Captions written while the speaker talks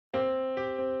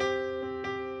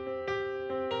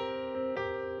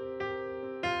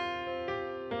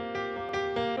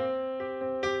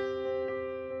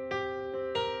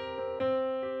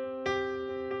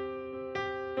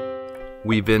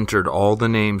We've entered all the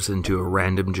names into a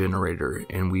random generator,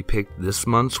 and we picked this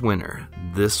month's winner.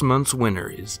 This month's winner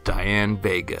is Diane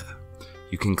Vega.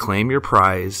 You can claim your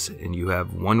prize, and you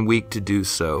have 1 week to do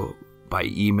so by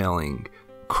emailing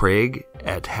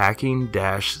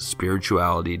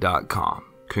craig@hacking-spirituality.com.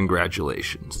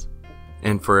 Congratulations.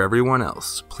 And for everyone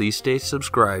else, please stay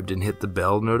subscribed and hit the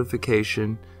bell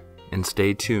notification, and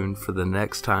stay tuned for the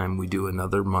next time we do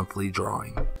another monthly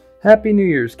drawing. Happy New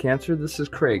Year's, Cancer. This is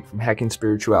Craig from Hacking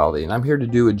Spirituality, and I'm here to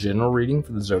do a general reading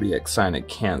for the Zodiac sign of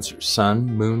Cancer. Sun,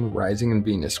 Moon, Rising, and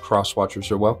Venus.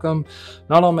 Cross-watchers are welcome.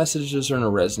 Not all messages are going to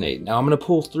resonate. Now, I'm going to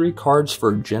pull 3 cards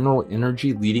for general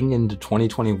energy leading into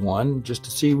 2021, just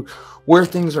to see where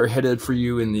things are headed for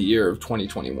you in the year of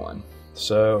 2021.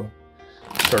 So,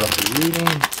 start off the reading.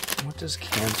 What does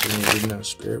Cancer need to know,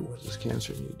 Spirit? What does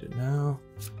Cancer need to know?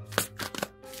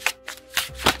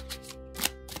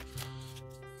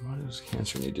 What does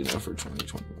Cancer need to know for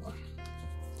 2021?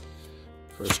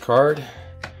 First card,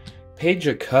 Page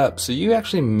of Cups. So you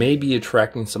actually may be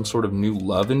attracting some sort of new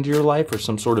love into your life, or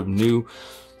some sort of new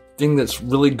thing that's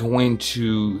really going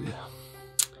to,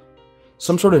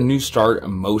 some sort of new start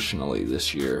emotionally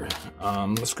this year.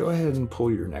 Let's go ahead and pull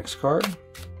your next card.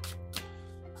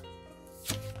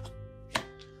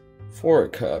 4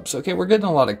 of Cups. Okay, we're getting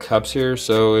a lot of cups here,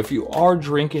 so if you are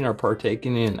drinking or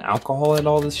partaking in alcohol at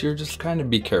all this year, just kind of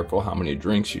be careful how many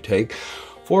drinks you take.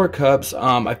 4 of Cups,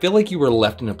 I feel like you were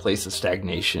left in a place of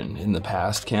stagnation in the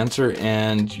past, Cancer,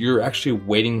 and you're actually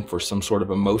waiting for some sort of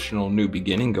emotional new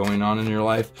beginning going on in your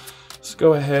life. Let's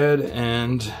go ahead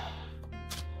and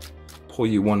pull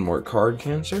you one more card,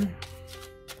 Cancer.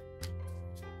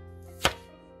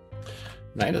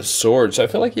 Knight of Swords. I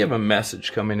feel like you have a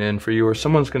message coming in for you, or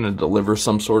someone's going to deliver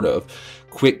some sort of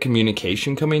quick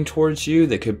communication coming towards you.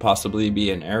 That could possibly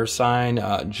be an air sign,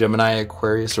 Gemini,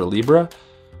 Aquarius, or Libra.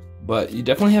 But you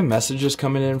definitely have messages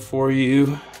coming in for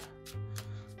you.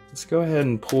 Let's go ahead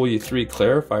and pull you 3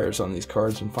 clarifiers on these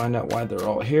cards and find out why they're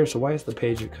all here. So why is the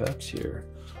Page of Cups here?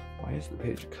 Why is the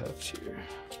Page of Cups here?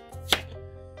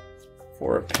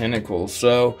 4 of Pentacles.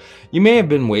 So you may have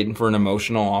been waiting for an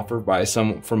emotional offer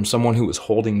from someone who was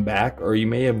holding back, or you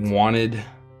may have wanted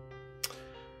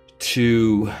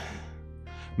to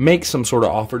make some sort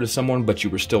of offer to someone, but you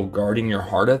were still guarding your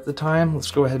heart at the time. Let's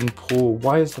go ahead and pull.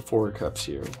 Why is the 4 of Cups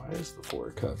here? Why is the 4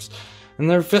 of Cups?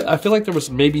 And I feel like there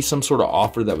was maybe some sort of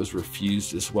offer that was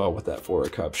refused as well with that 4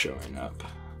 of Cups showing up.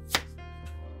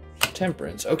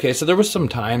 Temperance. Okay, so there was some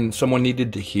time someone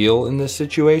needed to heal in this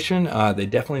situation. They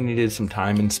definitely needed some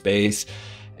time and space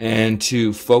and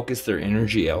to focus their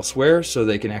energy elsewhere so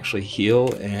they can actually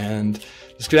heal. And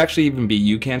this could actually even be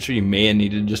you, Cancer. You may have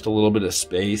needed just a little bit of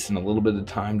space and a little bit of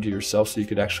time to yourself so you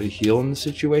could actually heal in the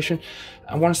situation.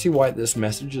 I want to see why this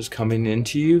message is coming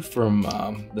into you from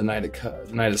the Knight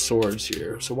of Swords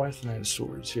here. So why is the Knight of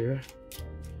Swords here?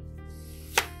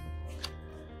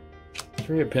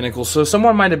 3 of Pentacles. So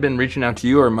someone might have been reaching out to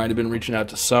you, or might have been reaching out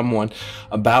to someone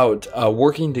about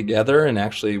working together and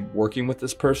actually working with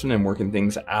this person and working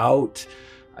things out.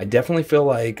 I definitely feel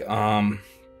like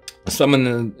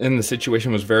someone in the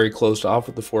situation was very closed off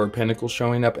with the 4 of Pentacles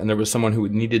showing up, and there was someone who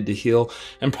needed to heal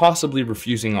and possibly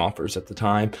refusing offers at the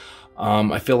time.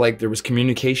 I feel like there was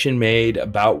communication made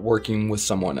about working with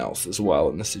someone else as well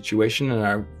in the situation, and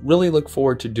I really look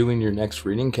forward to doing your next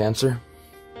reading, Cancer.